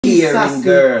caring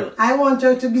girl. I want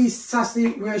her to be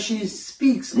sassy where she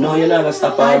speaks. No, you're not gonna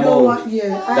stop her mouth.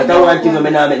 That's one thing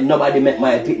I make nobody make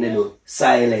my pitney do.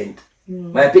 Silent.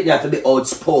 My pitney have to be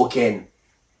outspoken.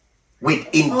 With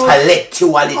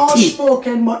intellectuality.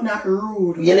 Outspoken but not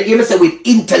rude. You know, you say with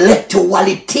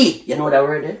intellectuality. You know what that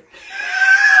word is?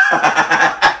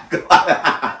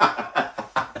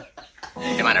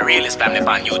 The man a realist family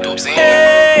on YouTube saying.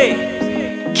 Hey,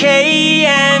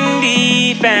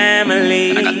 K&D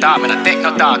family. I got talk, man, I take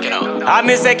no talk, you know. I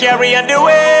miss a carry on the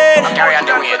way. Carry on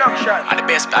the way. And the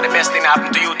best thing that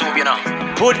happen to YouTube, you know.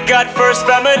 Put God first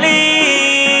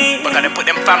family. But gotta put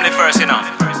them family first, you know.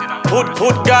 Put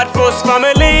God first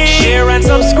family. Share and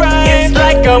subscribe. It's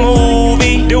like a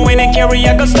movie. Doing a carry,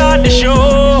 I can start the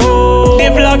show. The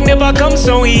vlog never comes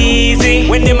so easy.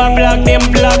 When them a vlog, them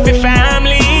vlog for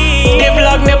family. The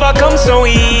vlog never comes so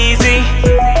easy.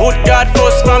 Put God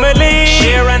first family.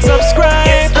 Share and subscribe.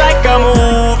 It's like a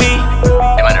movie.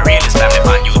 Them are the realest family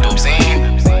on YouTube scene.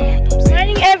 Good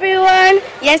morning, everyone.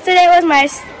 Yesterday was my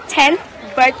 10th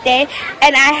birthday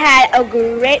and I had a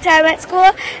great time at school,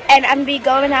 and I'm be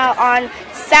going out on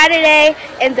Saturday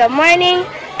in the morning,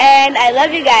 and I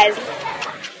love you guys.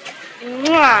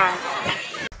 Mwah.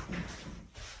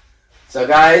 So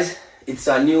guys, it's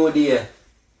a new day.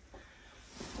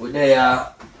 We're there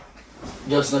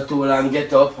just not too long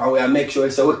get up and we make sure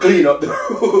so we clean up the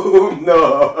room.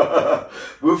 No,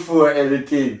 before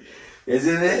anything.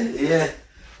 Isn't it?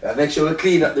 Yeah. Make sure we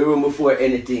clean up the room before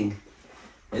anything.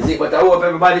 Is it? But I hope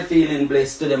everybody feeling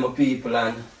blessed to them people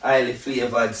and highly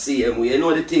flavored CMU. You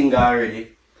know the thing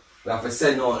already. We have to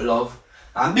send out love.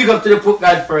 And big up to the Put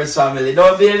God First family,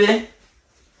 don't baby?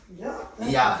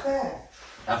 Yeah.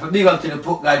 I have to big up to the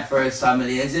Put God First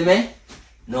family, you see me?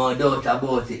 No doubt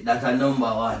about it. That's a number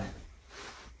one.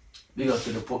 Big up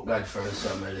to the Put God First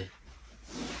family.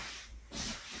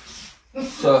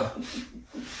 So,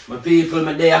 my people,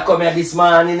 my day I come here this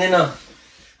morning, you know.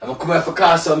 I'm coming here for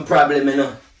cause some problem, you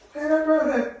know. Hey,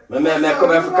 brother. I come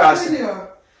here for cause.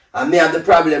 And me have the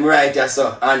problem right here,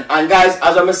 so. And guys,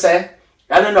 as I say,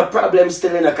 I don't know problem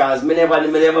still in the cause. Me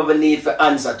never need for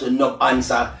answer to no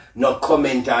answer, no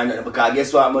comment or nothing. Because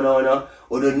guess what, I know?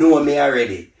 You don't know me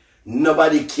already.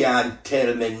 Nobody can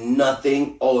tell me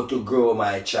nothing how to grow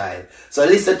my child. So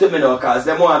listen to me now, cause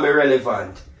them want me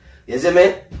relevant. You see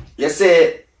me? You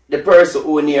say the person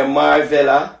who near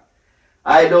Marvella.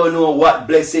 I don't know what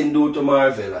Blessing do to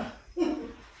Marvella.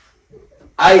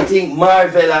 I think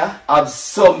Marvella have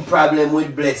some problem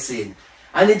with Blessing.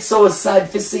 And it's so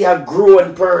sad to see a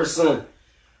grown person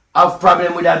have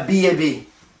problem with a baby.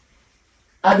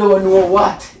 I don't know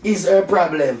what is her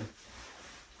problem.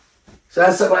 So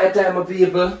that's my time of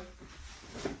people.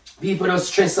 People don't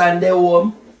stress on their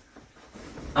home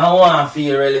and want to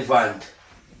feel relevant.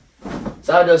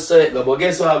 So I just say it go, but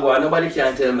guess what I go? Nobody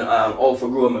can tell me how to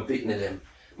grow my pitney them.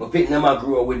 My pitney them I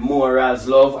grow with morals,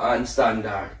 love and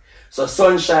standard. So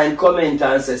Sunshine comment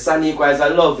and say Sanika is a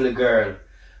lovely girl.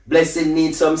 Blessing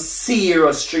needs some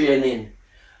serious training.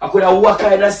 I could have what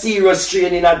kind of serious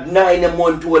training at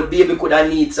 9-month-old baby could have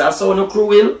need. So I saw no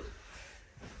cruel.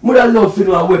 I would have loved to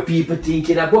know what people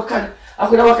thinking that I could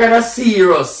have what kind of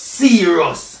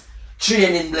serious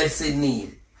training Blessing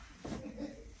need.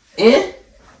 Eh?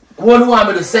 One want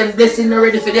me to send Blessing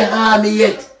ready for the army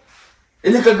yet.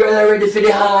 The little girl are ready for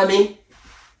the army.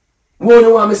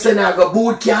 One want me to send her go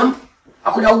boot camp.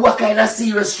 I could have what kind of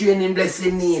serious training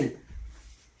Blessing need.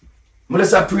 I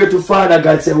just pray to Father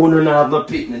God say, "We don't have no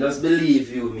pitney." Just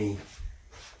believe you me.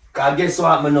 Because guess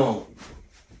what I know?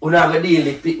 We not going to deal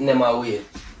with pitney them away.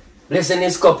 Blessing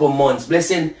is couple months.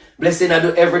 Blessing I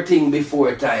do everything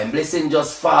before time. Blessing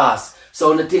just fast.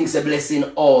 So the things a blessing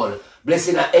all.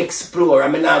 Blessing I explore. I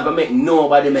mean not gonna make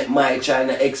nobody make my child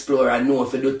explore and know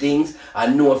if to do things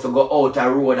and know if to go out a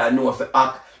road and know if to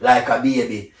act like a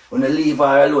baby. When I leave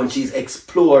her alone, she's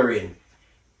exploring.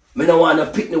 I don't want to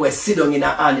pick me where sit down in her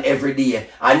hand every day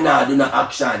and not do no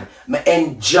action. I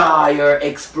enjoy her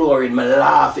exploring. I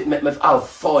laugh. It make me have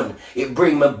fun. It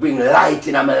bring light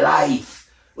in my life.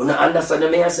 You understand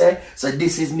what I say? So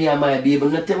this is me and my baby.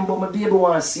 You tell me about my baby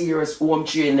want serious home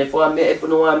training. If you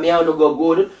don't want me, I don't go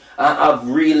good and have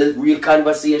real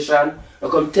conversation. You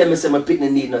come tell me say my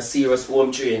picnic need no serious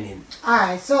home training.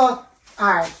 Alright,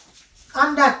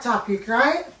 on that topic,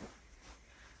 right?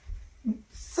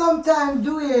 Sometimes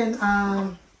doing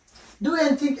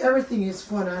think everything is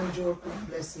fun and joke with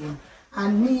Blessing.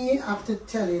 And me after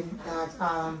telling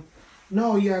that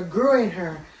no, you're growing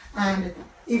her, and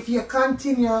if you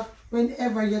continue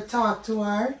whenever you talk to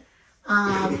her,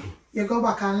 you go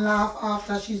back and laugh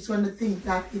after, she's going to think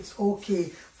that it's okay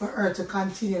for her to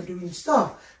continue doing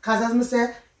stuff. Because as I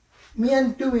said, me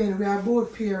and Dwayne, we are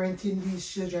both parenting these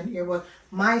children here, but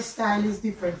my style is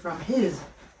different from his.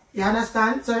 You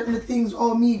understand? Certain things,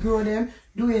 how me grow them,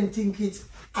 Dwayne think it's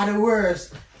at the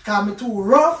worst. Because I'm too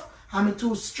rough, I'm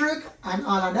too strict, and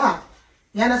all of that.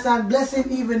 You understand? Blessing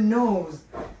even knows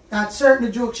that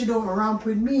certain jokes she don't ramp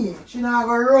with me. She not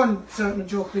gonna run certain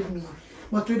joke with me.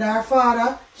 But with her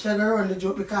father, she gonna run the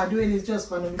joke because Dwayne is just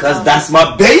gonna be. Because that's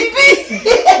my baby!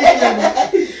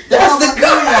 That's the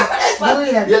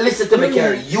girl! You listen to me,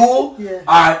 Carrie. You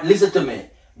are, listen to me.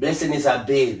 Blessing is a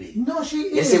baby. No, she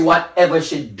is. You see, whatever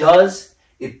she does,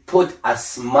 it put a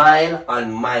smile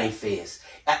on my face.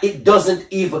 It doesn't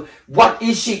even, what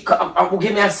is she,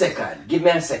 give me a second, give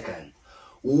me a second.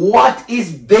 What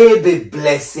is baby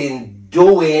Blessing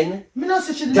doing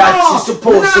that she's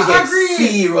supposed to get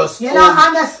serious? You know,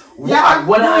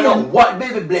 when I know what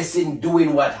baby Blessing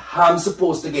doing what I'm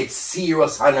supposed to get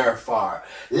serious on her for.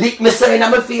 Lick me saying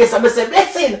on my face and I say,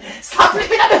 Blessing, stop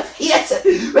licking on my face.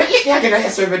 When lick me again, I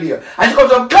hear video. And she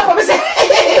comes up, clap and I say,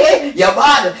 hey, you're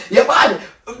bad.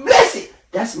 Blessing,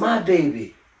 that's my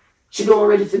baby. She don't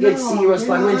already forget serious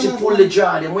man when she pull the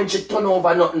jar and when she turn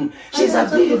over nothing. She's a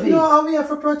baby. No, I'm here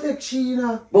for protect she, you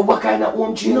know. But what kind of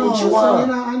home training she want? So, you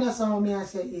know, understand what me I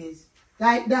say is,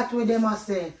 like that way them I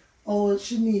say, oh,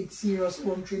 she needs serious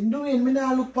home training. Doing me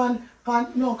now look pan,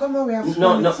 no, come on, we have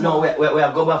we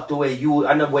have go back to where you,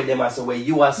 I know where them I say, where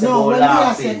you are saying, no, what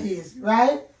laughing. I say is,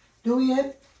 right?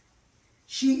 Doing,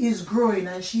 she is growing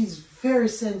and she's very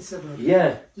sensible.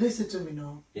 Yeah. Listen to me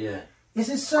now. Yeah. You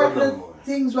see certain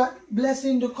things what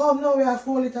Blessing do. Come now, we have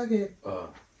to hold it again.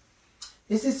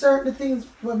 You see certain things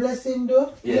what Blessing do.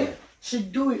 Yeah. She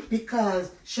do it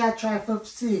because she try to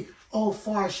see how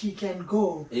far she can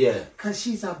go. Yeah. Because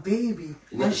she's a baby.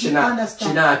 And she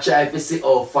not try to see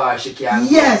how far she can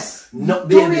go. Yes. No,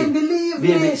 baby. Don't believe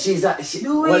baby, me.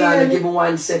 Hold on, give me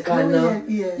 1 second now.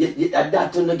 Yeah.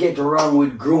 That don't get wrong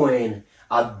with growing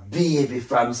a baby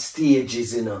from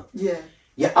stages, you know. Yeah.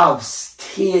 You have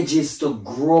stages to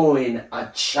growing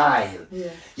a child.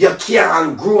 Yeah. You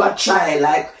can't grow a child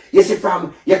like, you see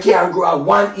you can't grow a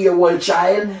 1-year-old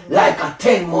child like a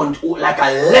 10-month-old, like a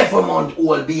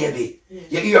 11-month-old baby. Yeah.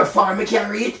 You hear far me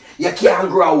carry it? You can't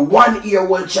grow a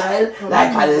 1-year-old child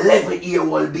like a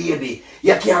 11-year-old baby.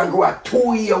 You can't grow a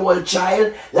 2-year-old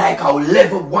child like a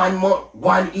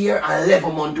 1 year and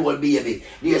 11-month-old baby.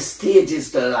 There's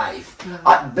stages to life.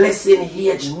 At Blessing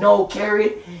age now,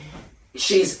 Carrie,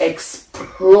 she's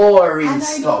exploring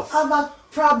stuff. I don't have a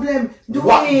problem.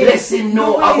 What Blessing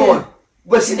know about?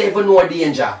 Blessing never know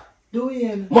danger.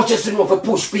 Dwayne. Much as to know for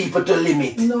push people to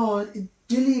limit. No,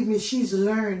 believe me, she's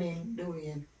learning,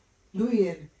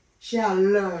 Dwayne. She'll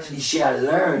learn. She'll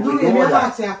learn. Dwayne, me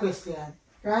ask you a question,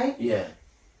 right? Yeah.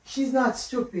 She's not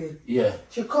stupid. Yeah.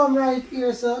 She come right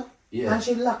here, sir. Yeah. And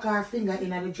she lock her finger in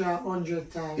the jar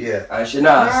 100 times. Yeah, and she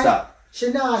not stop.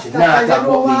 She not stop. Not you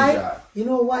know why? Jar. You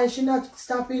know why she not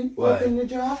stopping open the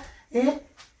jar?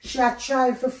 She had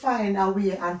tried to find a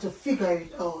way and to figure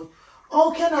it out.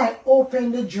 How can I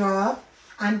open the jar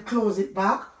and close it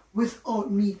back without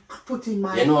me putting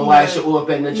my You know why she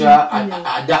open the jar?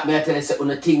 That may I tell you something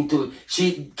on the thing too.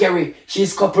 Carrie,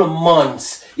 she's couple of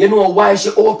months. You know why she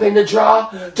opened the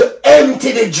jar? To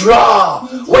empty the jar.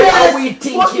 Yes. What are we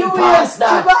thinking past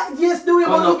that? Yes, do it,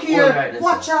 but look here.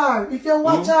 Watch her. If you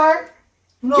watch her,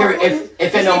 no, Carrie,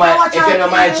 if you know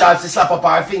my chance to slap up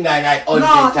her finger and like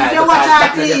 100 times, if you watch her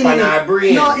clean on her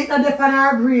brain. No, it's not on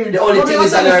her brain. The only thing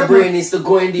is on her brain is to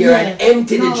go in there and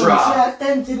empty the jar. She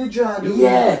empty the jar.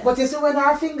 Yeah. But you see when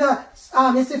her finger,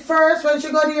 you see first when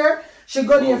she go there, she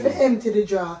go there for empty the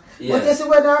jar. Yeah. But you see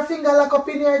when her finger lock up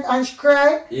in here and she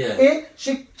cry,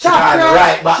 she can't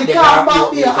right back she can't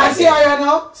back there. And see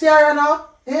her now,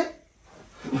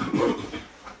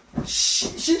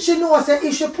 She knows that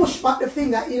if she push back the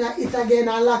finger in it again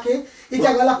and lock it, it's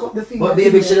going to lock up the finger. But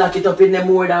baby, she lock it up in there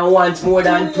more than once, more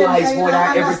than twice, more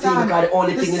than everything because the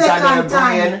only thing is on her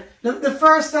brain. The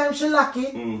first time she lock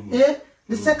it,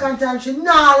 the second time she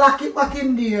not lock it back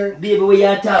in there. Baby, when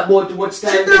you talk about too much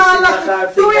time, she not lock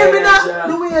it.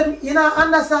 The way you know,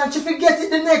 understand, she forget it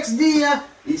the next day.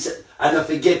 I don't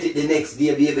forget it the next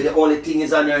day, baby. The only thing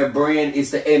is on her brain is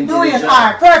the empty the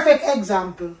jar. Perfect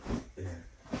example.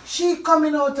 She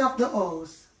coming out of the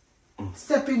house,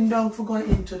 stepping down for going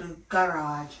into the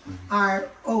garage, or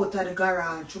out of the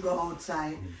garage to go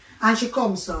outside, and she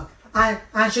comes up,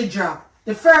 and she drop.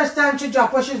 The first time she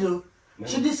drop, what she do?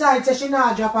 She decides that she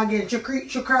not drop again.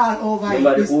 She crawl over it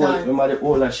this time. Remember the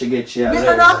older she gets, she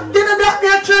didn't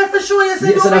that try for sure you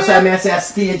say so that's why I say a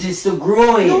stage is to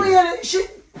growing.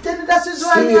 Then that is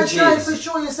why we are trying to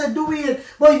show you, say, do it.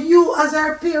 But you, as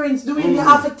our parents, doing, you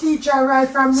have to teach her right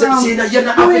from wrong. See, you're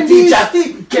not have to teach her.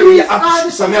 Carry your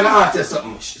so I'm going to ask you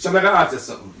something. So I'm going to ask you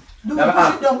something. Do it,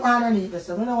 push it down underneath,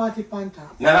 so we don't want it on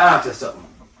top. I'm going to ask you something.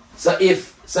 So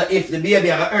if the baby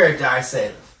have hurt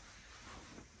herself,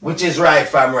 which is right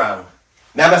from wrong,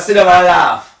 I'm going to sit down and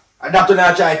laugh. And that's what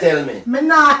I try to tell me. Me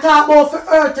not talk about for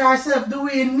hurt herself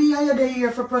doing me and you're here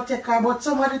for protect her, but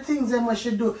some of the things them we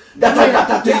should do.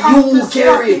 That's you,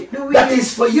 Kerry. That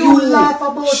is for you. Laugh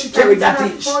about it. Kerry, that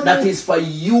is for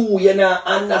you. You know,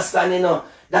 understand, you know.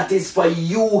 That is for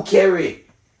you, Kerry.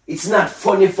 It's not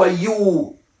funny for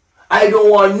you. I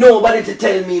don't want nobody to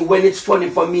tell me when it's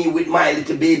funny for me with my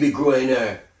little baby growing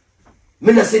her.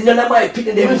 Me not say none of my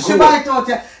picking them grow.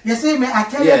 You see me, I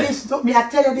tell you this, I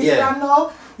tell you this from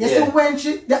now. You see when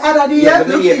the other day,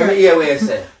 look here what you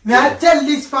say. I tell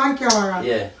this from camera.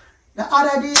 Yeah. The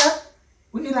other day,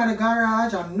 we in the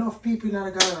garage, and enough people in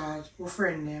the garage, we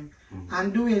friend them.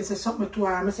 And doing say something to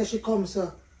her, I say she comes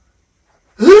so.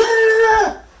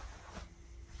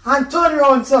 And turn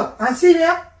around so. And see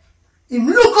there? Him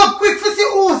look up quick for see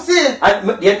who say. You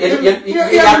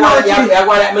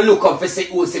want let me look up for see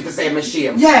who say for say my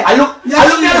shame. Yeah. I look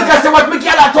and say what me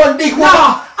can't turn big. No.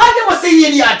 I never say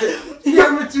idiot.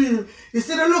 Hear me to him. You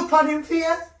see the look on him face?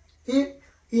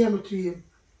 Hear me to him.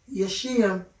 You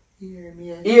shame. Hear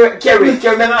me. Here, Kerry, me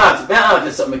ask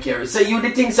you something, Kerry. So you the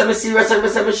think I'm serious and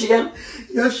I'm shame?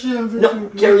 You're shame. No,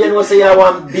 Kerry, you know say you're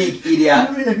one big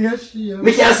idiot. You're shame.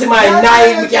 Me can't see my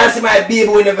 9, me can't see my baby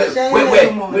with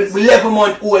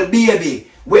 11-month-old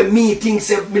baby. Where me think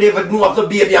say me never know of the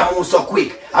baby and move so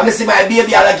quick. I me see my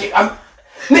baby I'm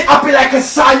happy like a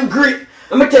sun grip.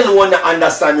 Let me tell you one that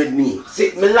understand with me.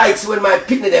 See, me likes when my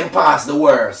picnic them pass the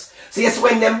worst. See, it's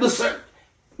when them do certain.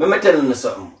 Let me tell you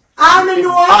something. I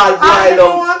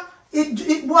know.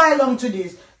 It boil down to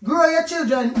this. Grow your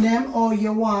children them or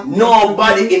you want.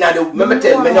 Nobody in the. Let me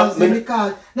tell you.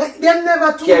 Because them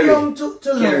never too young to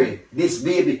learn. Kerry, this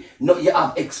baby, no, you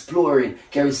have exploring.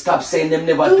 Kerry, stop saying them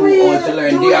never too old to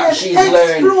learn. She's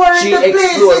learning. She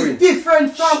exploring. Is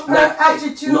different from her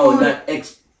attitude. No, not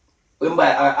when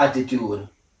by her attitude.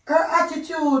 Her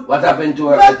attitude. What happened to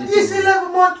her but attitude? This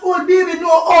 11-month-old baby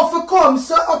know how to come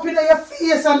so up in your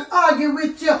face and argue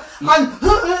with you. And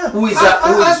who is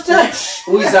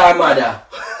our mother?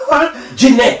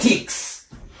 Genetics.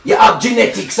 You have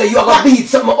genetics, so you have to beat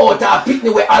something out of her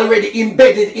picnic we're already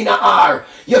embedded in her.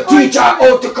 You teach her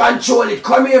how to control it.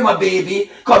 Come here, my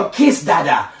baby. Come kiss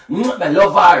Dada. I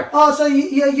love her. Oh, so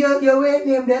you wait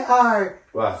name the R.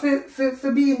 What?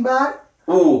 For being bad?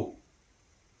 Who?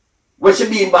 When she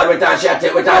being bad with her, she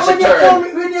turn.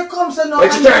 When you come so now,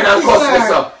 when she turn and cuss me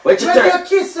so. When you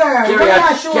kiss her, Kerry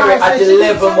at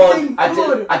 11 month,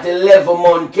 at 11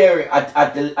 month, Kerry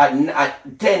at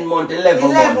 10 month,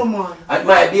 11 month. At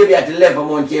my baby at 11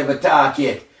 month, she ever talk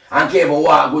yet. And she ever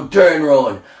walk, good turn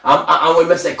round. And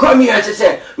when I say, come here, she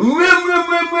say,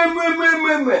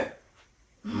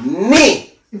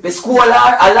 me. The school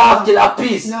I laugh till I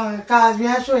peace. No, because me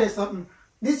I show you something.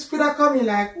 This could have come in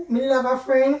like, me did have a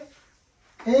friend.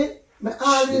 Eh? But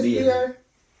always here.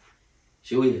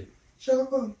 She will. She'll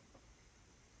come.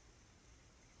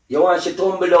 You want she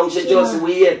tumble down, she just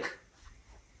wake.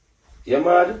 You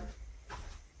mad?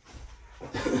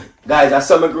 Guys, I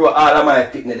saw me grow all of my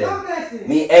picnic them.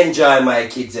 Me enjoy my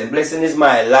kids and blessing is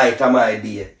my light and my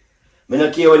day. Me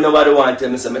don't care what nobody want to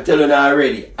tell me, so I tell you now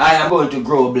already. I am going to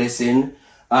grow blessing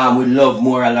with love,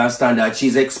 moral and standard.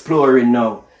 She's exploring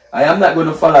now. I am not going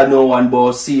to follow no one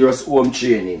about serious home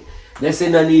training.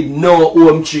 Blessing I need no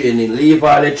home training. Leave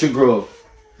her, let you grow.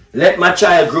 Let my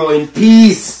child grow in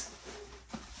peace.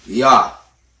 Yeah.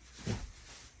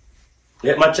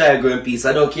 Let my child grow in peace.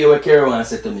 I don't care what Kerry wants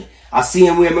to say to me. I see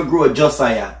him where me grow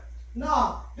Josiah.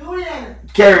 No, do it.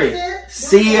 Kerry,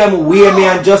 see him where me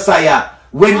and Josiah.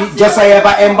 When Josiah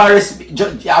ever embarrassed me,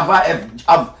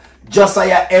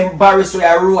 Josiah embarrassed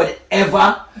where I rode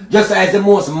ever. Josiah is the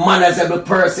most manageable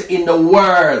person in the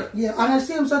world. Yeah, and I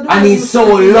see him so and he's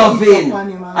so loving.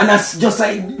 And that's just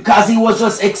like because he was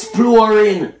just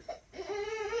exploring.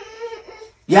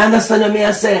 You understand what me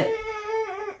I say?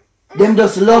 Them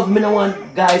just love me no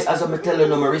one guys as I'm telling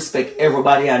them I respect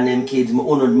everybody and them kids. Me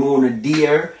own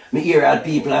dear. Me hear all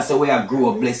people I say we are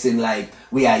grow up blessing like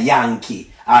we are Yankee.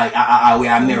 We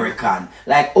are American.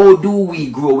 Like how do we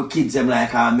grow with kids them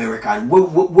like our American? Where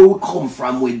we come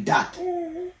from with that?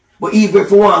 But even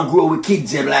if we want to grow with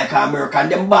kids them like our American,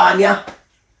 them born ya.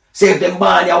 Say if them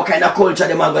born ya, what kind of culture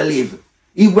them are gonna live?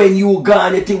 Even when you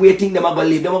gone, you think them are gonna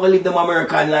live. Them are gonna live them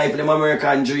American life, them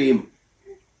American dream.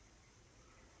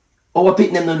 Our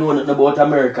people don't know nothing about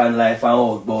American life and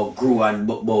how about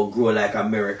grow like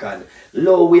American.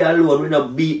 Low we alone, we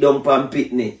not beat down pan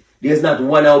pitney. There's not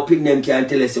one our pitney can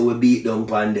tell us we beat down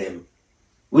pan them.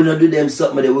 We don't do them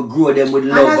something that we grow them with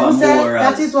love and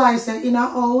morals. That is why I say in a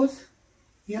house,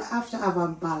 you have to have a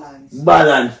balance.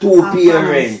 Balance, two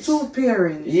parents. Two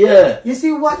parents. Yeah. You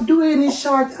see what doing is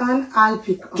short and I'll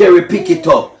pick up. Carry pick it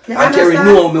up. You and Carry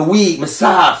know me weak, me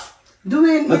soft.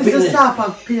 Doing is the soft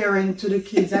of parent to the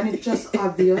kids and it's just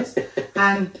obvious.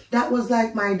 And that was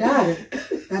like my dad.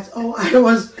 That's how I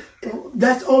was.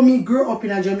 That's how me grew up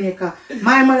in Jamaica.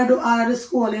 My mother do all of the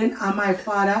schooling and my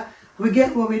father, we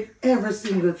get away with every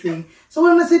single thing. So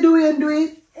when I say do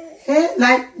it, eh?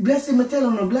 Like blessing me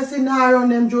tell them, blessing now around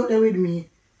them joke there with me.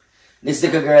 This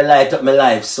little girl light up my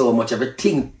life so much.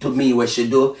 Everything to me what she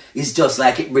do is just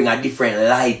like it bring a different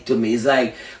light to me. It's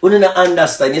like, we don't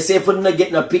understand. You say if we don't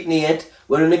get no pitney yet,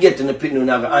 when we get in the pitney, we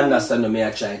don't understand me I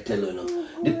try to tell you. No.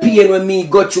 The pain when me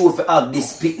go through for have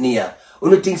this pitney here.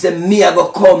 When you think say me I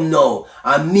go come now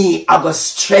and me I go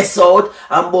stress out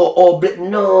and go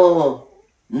oh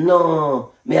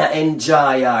no, me I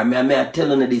enjoy her. Me I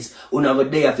tell you this. You go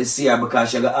there to see her because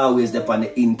she go always there on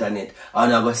the internet.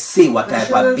 And I go see what type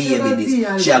of baby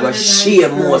this. She go share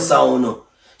more sound.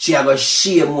 She go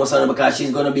share more sound because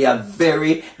she's gonna be a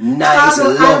very nice,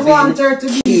 loving,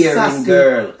 caring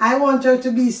girl. I want her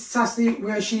to be sassy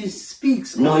where she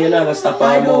speaks. No, you're not gonna stop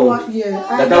her mouth.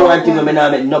 That's one thing I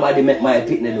make nobody make my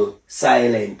pitney do.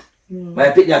 Silent.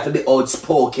 My pitney have to be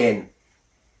outspoken.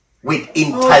 With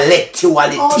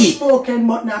intellectuality. Outspoken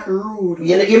but not rude.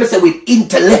 You know say with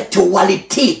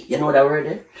intellectuality. You know what that word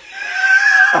is?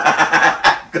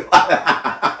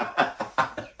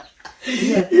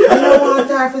 Yeah. I don't want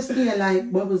her to stay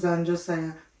like Bubbles and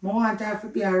Josiah. I want her to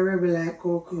be a rebel like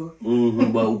Coco.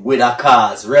 But with a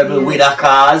cause. Rebel with a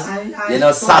cause. You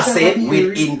know, sassy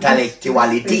with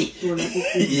intellectuality.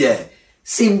 Yeah.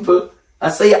 Simple. I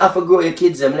say you have to grow your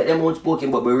kids and let them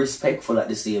outspoken but be respectful at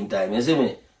the same time. You see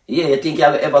me? Yeah, you think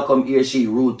I will ever come here she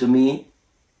rude to me?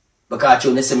 Because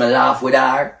you see me laugh with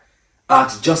her?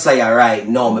 Ask Josiah right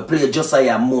now. Me play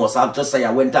Josiah most. Ask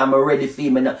Josiah when time I'm ready for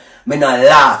me not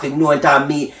laugh. If no time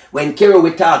me, when Kerry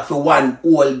we talk for one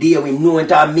whole day, we know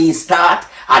time me start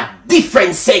a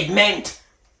different segment.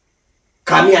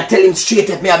 Cause me I tell him straight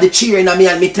if me have the chair in me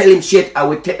and me tell him straight I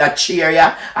will take that chair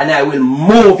yeah, and I will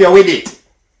move you with it.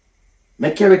 My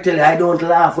Kerry tell you I don't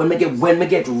laugh when me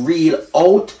get real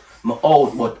out. I'm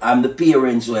out, but I'm the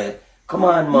parents where. Come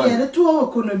on, man. Yeah, the two of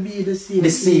us couldn't be the same. The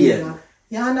same.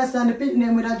 You understand? The pit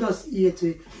name would have just eat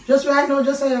it. Just right now,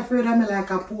 just say afraid of me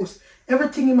like a post.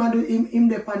 Everything him do, him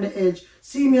there on the edge.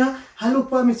 See me, I look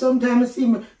for me, sometimes I see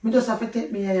me just have to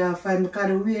take me here and find me because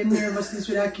the way nervousness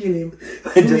would have kill him.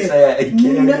 Just say I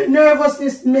kill him.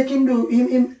 Nervousness make him do,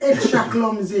 him extra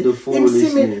clumsy. The him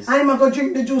see me, and him go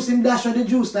drink the juice, him dash out the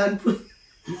juice and put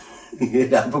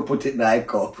put it in a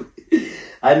cup.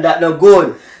 And that no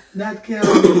good. That can't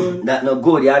be good. That no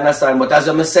good, you understand? But as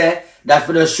I say, that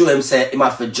for the show him say, him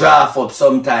have to draft up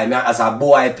sometime yeah, as a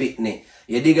boy pitney.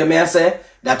 You dig me I say?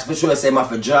 That for sure say him have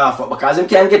to draft up because him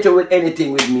can't get away with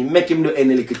anything with me. Make him do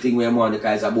any little thing where him want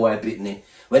because he's a boy pitney.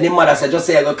 When his mother said, just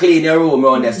say I go clean your room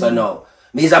around there so now.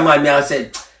 Me as a man, me I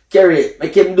said, Kerry,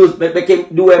 make him do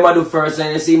what I do first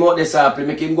and you see him out there sample,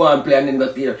 make him go and play and then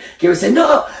go play. Kerry said,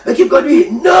 no, make him go do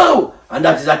it, no! And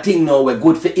that is a thing now we're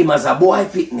good for him as a boy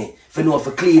pitney. For know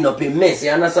for clean up his mess.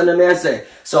 You understand what I say?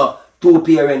 So, two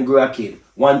parents grow a kid.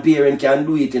 One parent can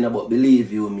do it, but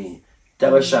believe you me,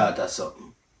 have a shot or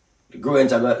something. The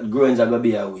growings are going to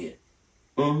be away.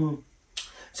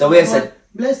 So we said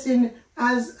blessing,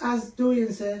 as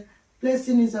doing said,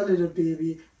 blessing is a little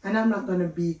baby. And I'm not gonna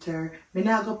beat her. I'm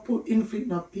not gonna put inflict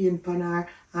no pain upon her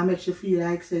and make she feel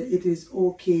like say it is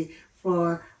okay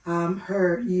for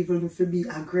her even to be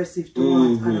aggressive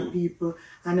towards other people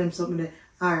and them something that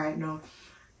alright now.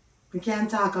 We can't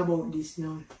talk about this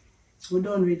now. We're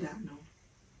done with that now.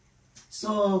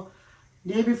 So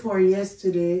day before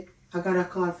yesterday I got a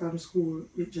call from school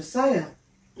with Josiah.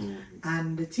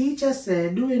 And the teacher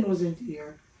said, Dwayne wasn't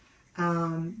here.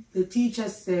 The teacher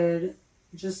said,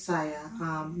 Josiah,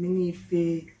 me need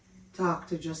to talk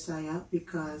to Josiah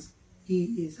because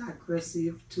he is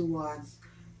aggressive towards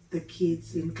the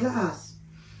kids in class.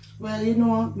 Well, you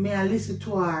know, may I listen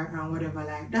to her and whatever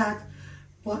like that.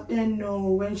 But then no,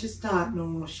 when she start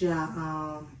no, she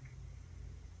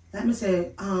let me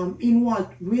say, in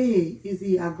what way is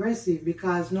he aggressive?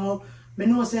 Because now me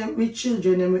know say with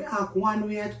children and we act one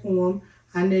way at home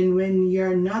and then when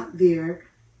you're not there,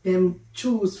 them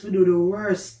choose to do the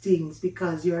worst things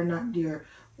because you're not there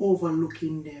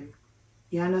overlooking them.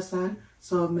 You understand?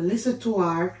 So I listen to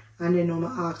her And then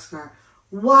I ask her,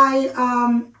 why,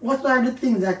 what are the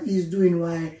things that he's doing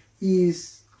why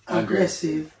he's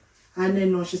aggressive? And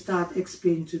then she started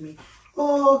explaining to me,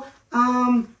 oh,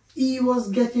 he was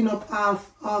getting up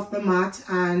off the mat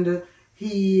and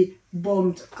he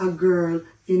bumped a girl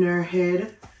in her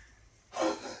head.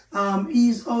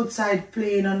 He's outside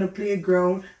playing on the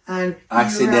playground and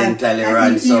accidentally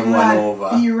ran someone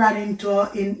over. He ran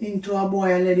into a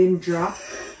boy and let him drop.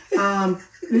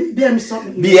 Them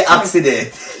something. Be an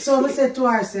accident. So I said to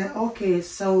her, I said, okay,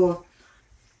 so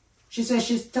she said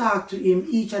she's talked to him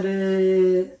each of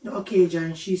the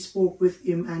occasion. She spoke with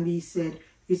him and he said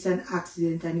it's an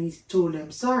accident and he told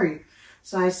them sorry.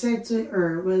 So I said to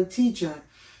her, well, teacher,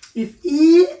 if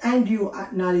he and you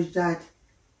acknowledge that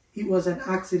it was an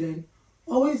accident,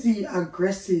 how is he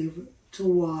aggressive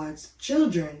towards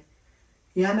children?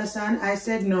 You understand? I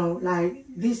said no, like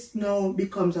this now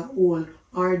becomes a whole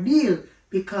ordeal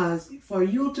because for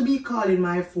you to be calling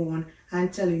my phone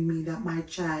and telling me that my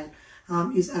child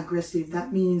is aggressive,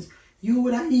 that means you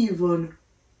would have even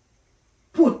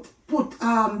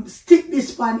stick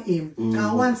this on him.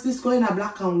 And once this go in a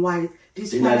black and white,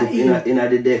 this fella in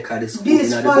the deck of the school, in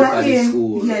the book of the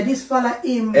school. Yeah, this fella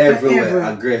him everywhere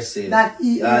forever, aggressive. That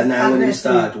he is now aggressive. when you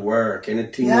start work,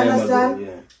 anything you understand? Go,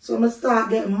 yeah. So I start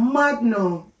getting mad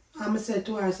now. I'm say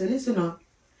to her, I say, listen up.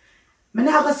 I'm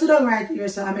not going to sit down right here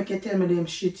so I make you tell me them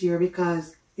shit here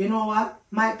because you know what?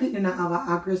 My pitney have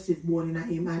an aggressive bone in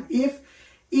him, and if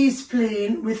he's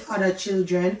playing with other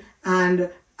children and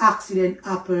accident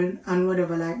happen and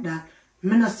whatever like that, I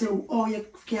not say, oh, you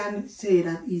can say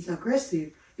that he's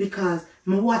aggressive because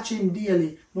I watch him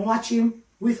daily. I watch him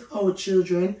without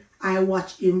children. I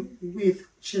watch him with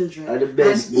children. The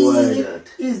best and boy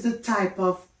he is the type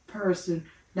of person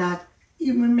that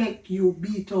he will make you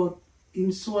beat out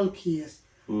in soul case.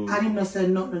 And he not say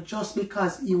nothing just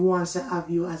because he wants to have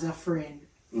you as a friend.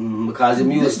 Because he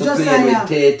used to play with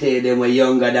Tay, them were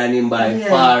younger than him by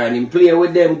far, and he play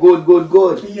with them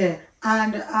good. Yeah,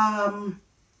 and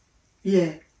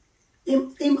yeah,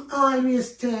 him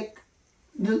always take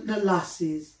the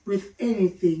losses with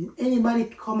anything.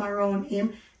 Anybody come around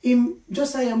him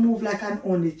just say move like an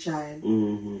only child.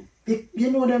 You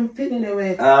know them putting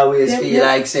away. I always feel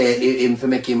like say him for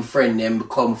make him friend them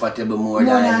comfortable more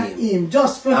than him.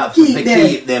 Just for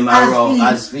keep them around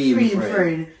as free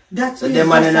friend. That's so them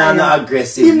man not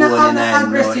aggressive. Him not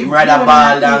aggressive. Him rather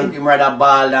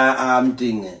ball than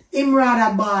thing. Him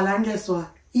rather ball, and guess what?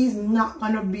 He's not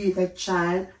gonna be the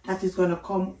child that is gonna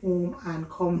come home and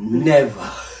complain.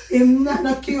 Never. Him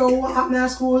not care what happened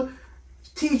at school.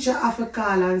 Teacher have to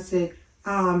call and say,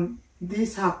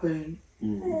 this happened.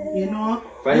 You know?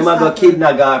 From him go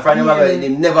kidnap guy, from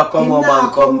him never come home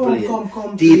and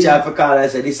complain. Teacher have to call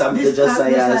and say, this happened to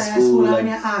Josiah at school. And when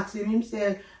you ask him, he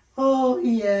said, oh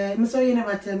yeah, I'm sorry you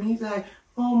never tell me. He's like,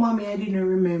 oh mommy, I didn't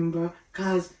remember.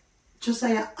 Because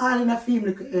Josiah, all in a film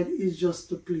look at is just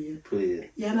to play.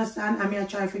 You understand? I mean, I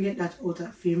try to forget that out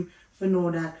of film for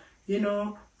know that, you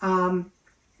know,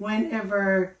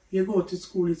 whenever you go to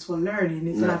school, it's for learning,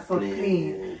 it's not for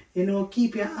playing. You know,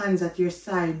 keep your hands at your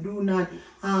side. Do not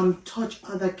touch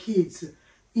other kids.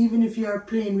 Even if you are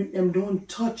playing with them, don't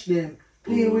touch them.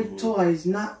 Play with toys,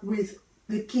 not with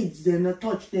the kids. Then not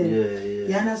touch them.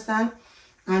 You understand?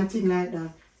 And things like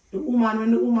that.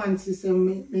 When the woman system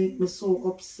make me so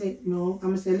upset now, I'm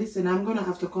going to say, listen, I'm going to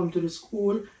have to come to the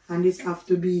school and this have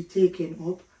to be taken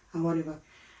up or whatever.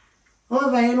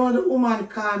 However, you know, the woman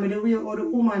called me, the way how the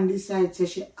woman decides say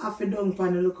she have to dump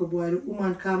on the little boy. The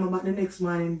woman called me back the next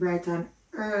morning bright and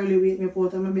early, wake me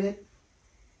out of my bed.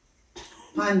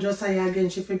 And just say again,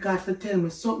 she forgot to tell me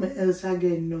something else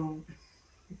again now.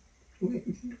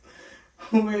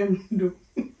 When do?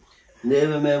 They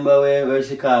remember when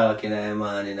she called in the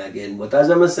morning again. But as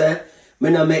I say,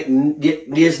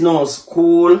 there's no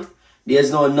school.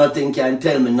 There's no nothing can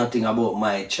tell me nothing about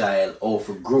my child or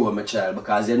to grow my child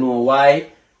because you know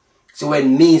why? So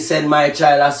when me send my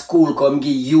child at school come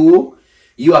give you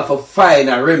have to find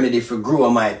a remedy for grow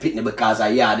my pitney because I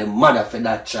am the mother for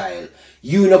that child.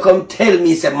 You no come tell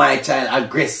me say my child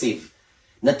aggressive.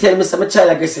 Now tell me say my child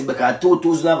aggressive because 2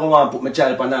 not going to put my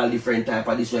child on all different type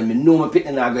of this way. Me know my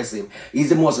pitney not aggressive. He's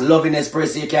the most lovingest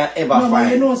person you can ever find.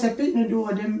 But you know say pitney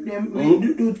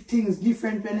do things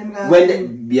different when them guys.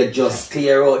 When you just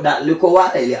clear out that look a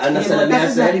while, you understand what I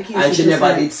said? And she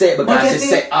never did say it because she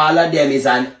said all of them is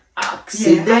an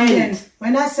accident. Yeah, and then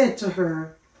when I said to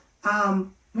her,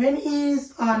 when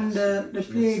he's on the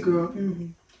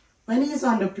playground, when he's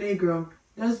on the playground,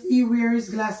 does he wear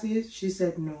his glasses? She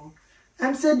said no.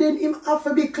 And said then him have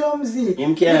to be clumsy.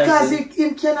 Him because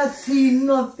he cannot see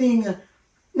nothing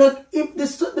Look, if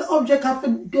the object have to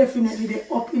definitely they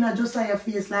up in a Josiah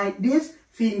face like this,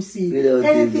 for him see.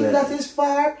 Anything that is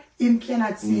far, him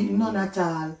cannot see none at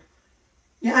all.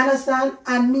 You understand?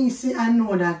 And me see and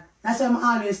know that. That's why I'm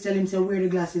always tell him say wear the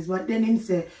glasses. But then him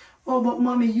say, oh, but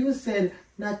mommy, you said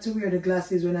not to wear the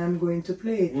glasses when I'm going to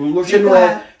play. But she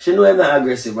know I'm not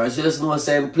aggressive, and she just know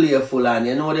say I'm playful and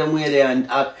you know them way there and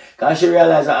act. Cause she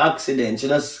realize an accident. She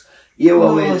just she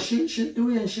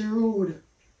doing she rude.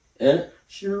 Yeah?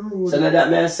 She rude. So like that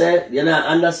may I say, you know,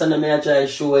 understand me I try to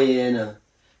show you, know.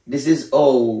 This is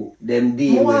how them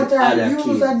deal with other kids.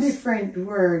 Use a different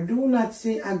word. Do not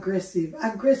say aggressive.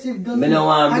 Aggressive doesn't mean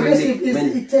aggressive is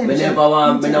intention. Me never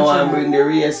want to bring the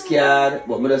race card,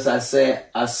 but me just say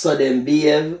I saw them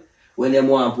behave when them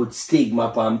want to put stigma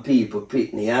upon people,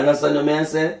 Pitney. You understand what I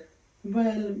say?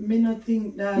 Well, me not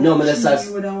think that no, she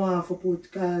would want to put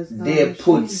because they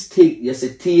put stigma. You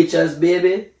see, teachers,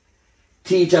 baby.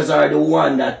 Teachers are the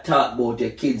one that talk about your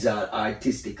kids are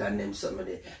artistic and them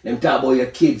somebody. Them talk about your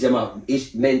kids them have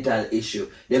mental issue.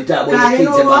 Them talk about your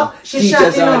kids them have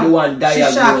teachers are the one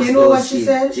diagnosed. You know what she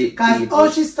said?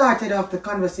 Because she started off the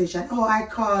conversation. Oh, I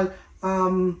called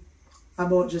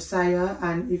about Josiah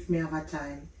and if me have a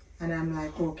time. And I'm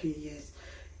like, okay, yes.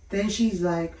 Then she's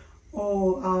like,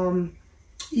 oh,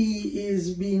 he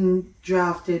is being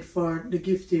drafted for the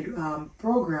gifted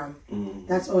program.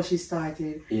 That's how she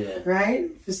started. Yeah.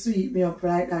 Right? To sweep me up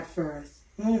right at first.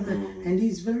 And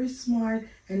he's very smart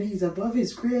and he's above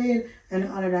his grade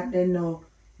and all of that. Then no,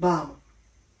 bam.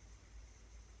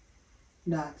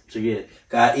 That. So yeah.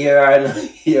 Cause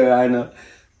here I know.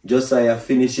 Josiah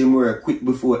finish him work quick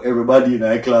before everybody in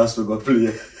our class will go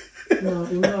play. No,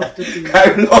 he love to play.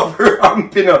 I love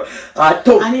ramp, you know.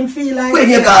 And him feel like when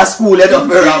you go to school, you don't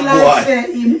feel ramp, boy.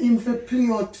 Say him for play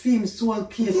out film soul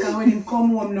case. Because when him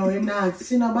come home now, him not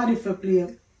see nobody for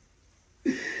play.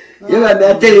 You know me,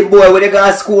 I tell him, boy, when you go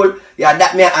to school, yeah,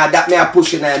 that me a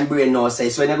pushing in brain now. Say,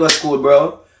 so when you go to school,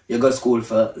 bro, you go to school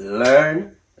for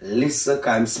learn, listen,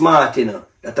 because I'm smart, you know.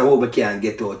 That's how we can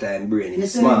get out of brain. You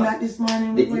saying that this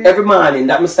morning? Every morning,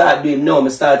 that I start doing now. I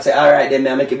start say, alright, then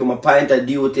I make him a pint of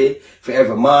duty for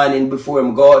every morning before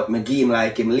him go out. I give him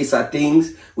like him list of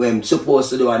things where I'm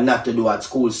supposed to do and not to do at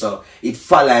school. So it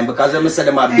follow him because I say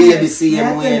them a baby see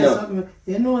him way, you know.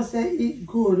 You know, say it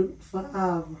good for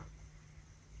have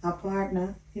a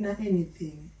partner in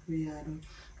anything we are doing.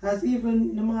 Because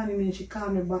even the morning when she call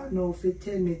me back now for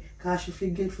tell me, because she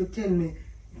forget to tell me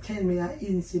an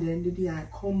incident the day I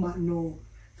come back now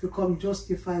to come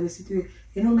justify the situation.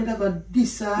 You know me that got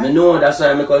this I know, that's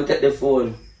why I'm going to take the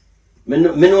phone. Me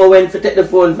know when to take the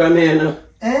phone from here, you know.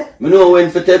 Eh? Me know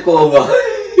when to take over.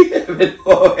 Me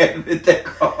know when to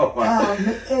take over.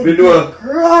 Me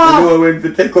know when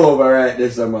to take over right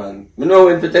this man. Me know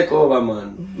when to take over,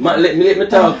 man. Let me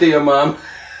talk to you, ma'am.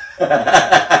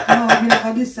 No, me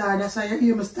never decide. That's why you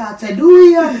hear me start say, do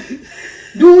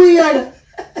it.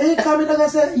 Hey, come in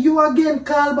and say, you again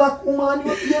call back, woman.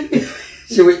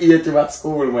 She will eat him at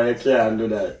school, man. You can't do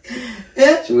that.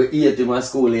 Eh? She will eat him at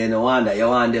school, you know, wonder. You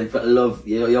want them to love,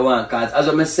 you want, cause as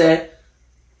I say,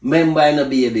 remember, you know,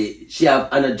 baby, she have,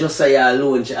 and Josiah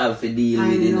alone, she have to deal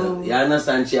with, you know. You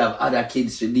understand? She have other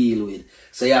kids to deal with.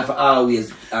 So you have to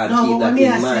always keep that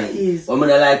in mind.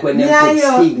 But I like when they put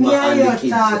stigma on the kids.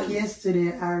 Talk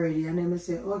yesterday already, and then I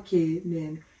say, okay,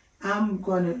 then I'm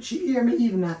gonna, she hear me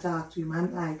even not talk to him.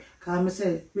 I'm like, cause I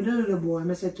say, with the little boy,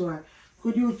 I said to her,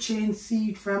 could you change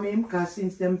seat from him? Cause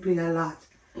since them play a lot.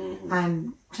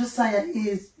 And Josiah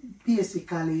is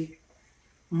basically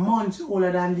months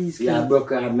older than these kids. Yeah, I broke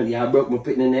my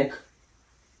pitney neck.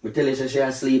 I tell her she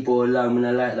asleep all long.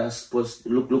 I like that supposed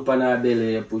look on her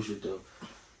belly and push it up.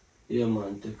 Yeah,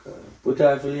 man, take her. Put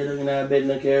her for later in her bed,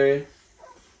 no carry.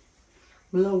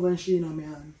 I love when she in my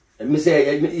hand. Me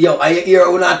say, yo, I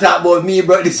hear when I talk about me,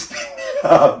 bro, this pitney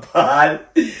up, man.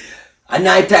 At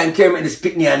night time, Carrie made this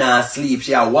pitney and I sleep.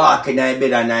 She a walk in her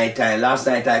bed at night time. Last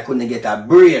night I couldn't get a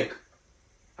break.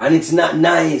 And it's not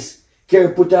nice.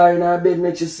 Carrie put her in her bed,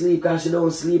 make she sleep because she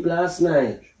don't sleep last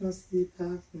night. She don't sleep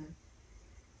last night.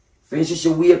 Finally, she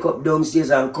wake up downstairs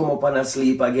and come up and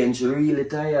sleep again. She really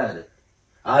tired.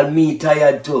 All me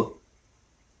tired too.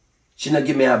 She not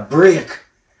give me a break.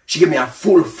 She give me a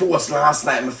full force last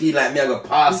night. I feel like me I go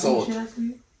pass out.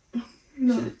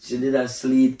 No. She did a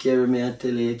sleep, Carrie. Me I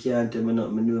tell her you can't tell me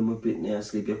nothing. I know my pitney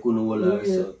asleep. You couldn't hold her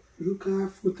so. Look at her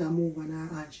foot and move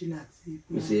and she not sleep.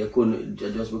 I say you couldn't,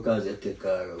 just because you take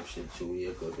her up, she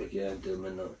wake up. You can't tell me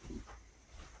nothing.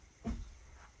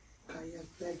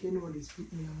 Like you know this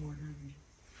pitney more than me.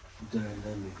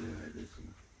 Dynamic like this.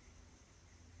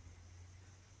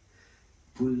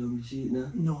 Pull down the sheet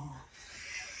now? No.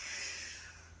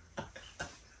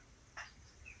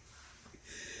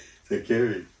 The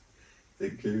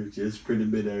Kerry just pretty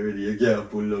bed already. You can't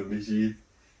pull up me shit.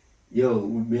 Yo,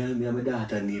 me and my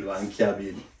daughter need one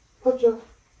cabin. Watch out.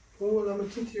 Oh, I'm a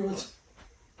titty what?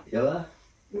 You what?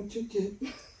 I'm titty.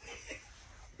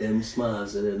 Them small,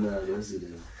 so they're not going to see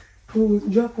them. Oh,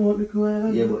 drop out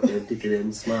because Yeah, but them titty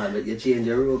them small. But you change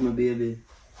your road, my baby.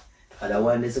 And the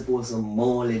one they supposed to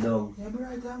mold it down. Yeah, but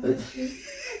right down.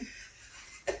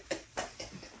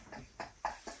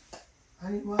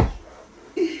 I didn't watch.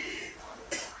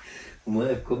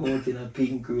 My come out in a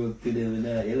pink robe to them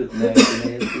and you look nice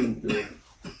in a pink though.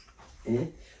 Yeah?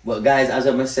 But guys, as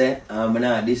I say, I'm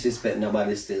not disrespect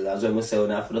nobody still. As I say,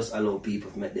 I have to just allow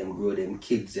people to make them grow them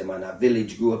kids, them and a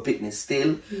village grow a picnic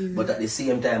still. But at the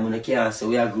same time, when I can't say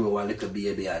we are grow one little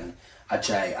baby and I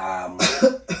try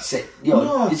say, yo,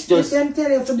 no, it's just I'm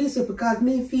telling you for this because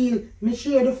me feel me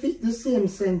share the same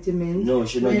sentiment. no,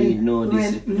 she don't need no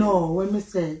discipline. No, when me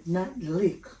say not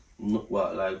lick. No,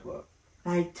 what like what?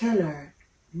 I tell her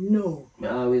no. I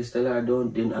always tell her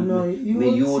don't No,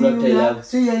 you not tell her.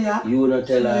 See ya. You not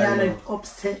tell her. And no. it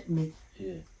upset me.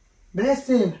 Yeah.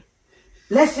 Blessing.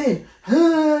 Blessing.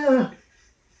 And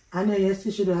then you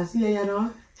see she do. I see you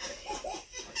know.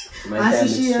 My time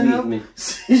is sweet me.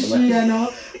 She you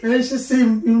know. When she see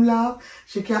him laugh,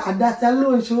 she can't. That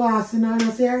alone she wants to know.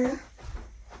 You see her.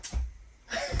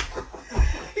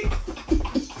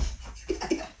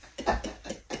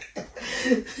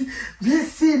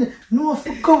 Listen, no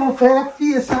for cover for her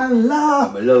face and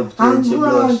laugh. I love to when she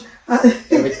blush. And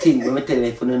Everything, let me tell you,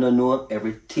 if you don't know,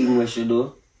 everything we should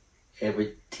do,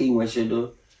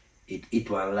 it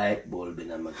one light bulb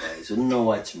in my guys. So no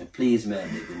watch me, please, me I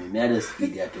beg you. Me I just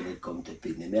idiot when it come to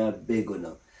picnic. Me I beg you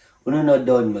now. You're not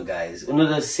done, my guys. You're not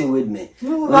just sit with me.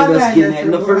 No, just give me,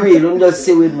 no, for real. You're just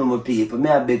sit with me, my people. Me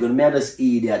I beg you. Me I just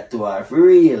idiot to her, for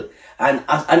real. And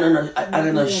I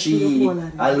don't know she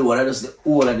alone. I just the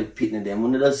whole of the picnic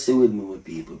them. You're just sit with me, my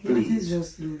people, please.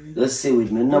 Just sit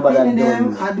with me. Nobody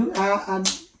done me.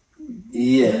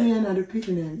 Yeah.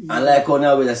 And like how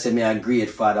now I say me a great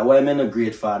father. Why am I not a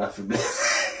great father for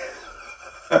blessing?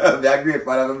 I'm a great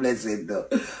father for blessing though.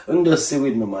 I'm just sit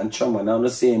with me, man. Chuma, I'm the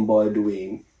same boy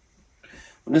doing.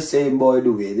 I'm the same boy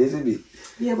doing. This is it.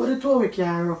 Yeah, but the two we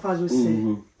can rough as we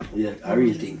say. Yeah, a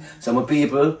real thing. Some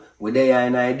people, with they have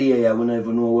an idea, we don't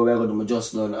even know where we're going to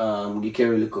just done the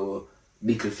carry little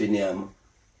bickle for them.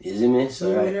 You see me? So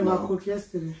yeah, right we never now. cook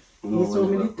yesterday. No, So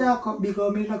we did talk up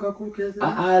because we never cook yesterday.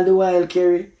 All the while,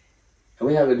 Kerry. What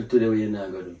are you going to do today? What you're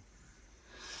not going to do?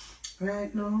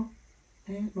 Right now,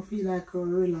 I feel like I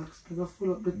relax. I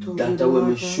full up the tub.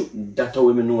 That's how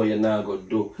we know you're not going to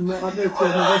do. No, I better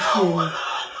tell you.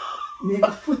 Make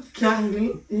a foot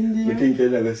candle in there. You think you're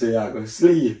not going to say you're going to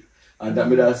sleep? And that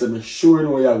means I'm sure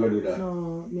know you're going to do that.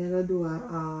 No, I'm going to do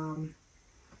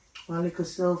one little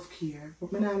self-care.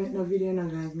 But I don't make no video now,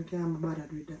 guys. I can't be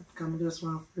bothered with that. Because I just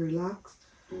want to relax.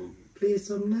 Play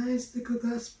some nice little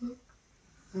gospel.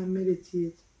 And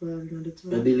meditate while I'm on the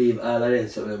tub. I believe all of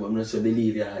that, so I'm not so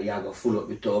believe you're going to full up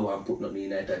the tub and put nothing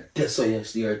in it. That's how you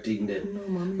see your thing then. No,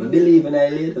 man. I believe when I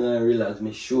lay down and relax,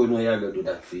 I sure know you're going to do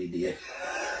that for you there.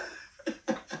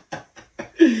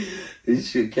 You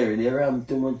should carry the ram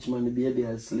too much, man. The baby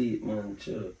asleep, man.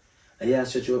 Sure. And you have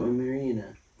to stretch out my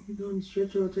marina. You don't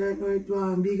stretch out right now, it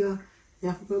want bigger. You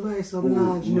have to go buy some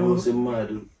large now. No, some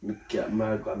mad. I can't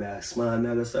mark, I'm small, I'm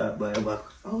going to start by your back.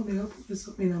 Oh, I'm going to put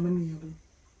something in my nail.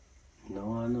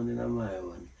 No, I'm not in my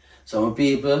one. Some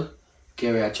people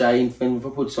carry a try in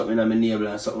for put something in my navel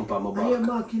and something on my back. Are you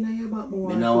back in your back?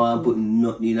 I don't want to put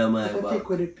nothing in my back. Take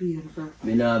with the pain first. I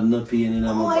don't have no pain in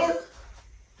my back.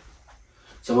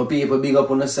 Some people big up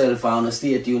on themselves and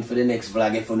stay tuned for the next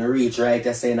vlog. If you don't reach right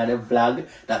to saying the vlog,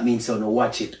 that means you don't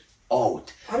watch it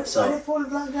out. Are the full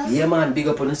vlog, guys? Yeah, man, big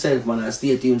up on yourself, man, and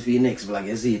stay tuned for your next vlog.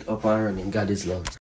 You see it up and running. God is love.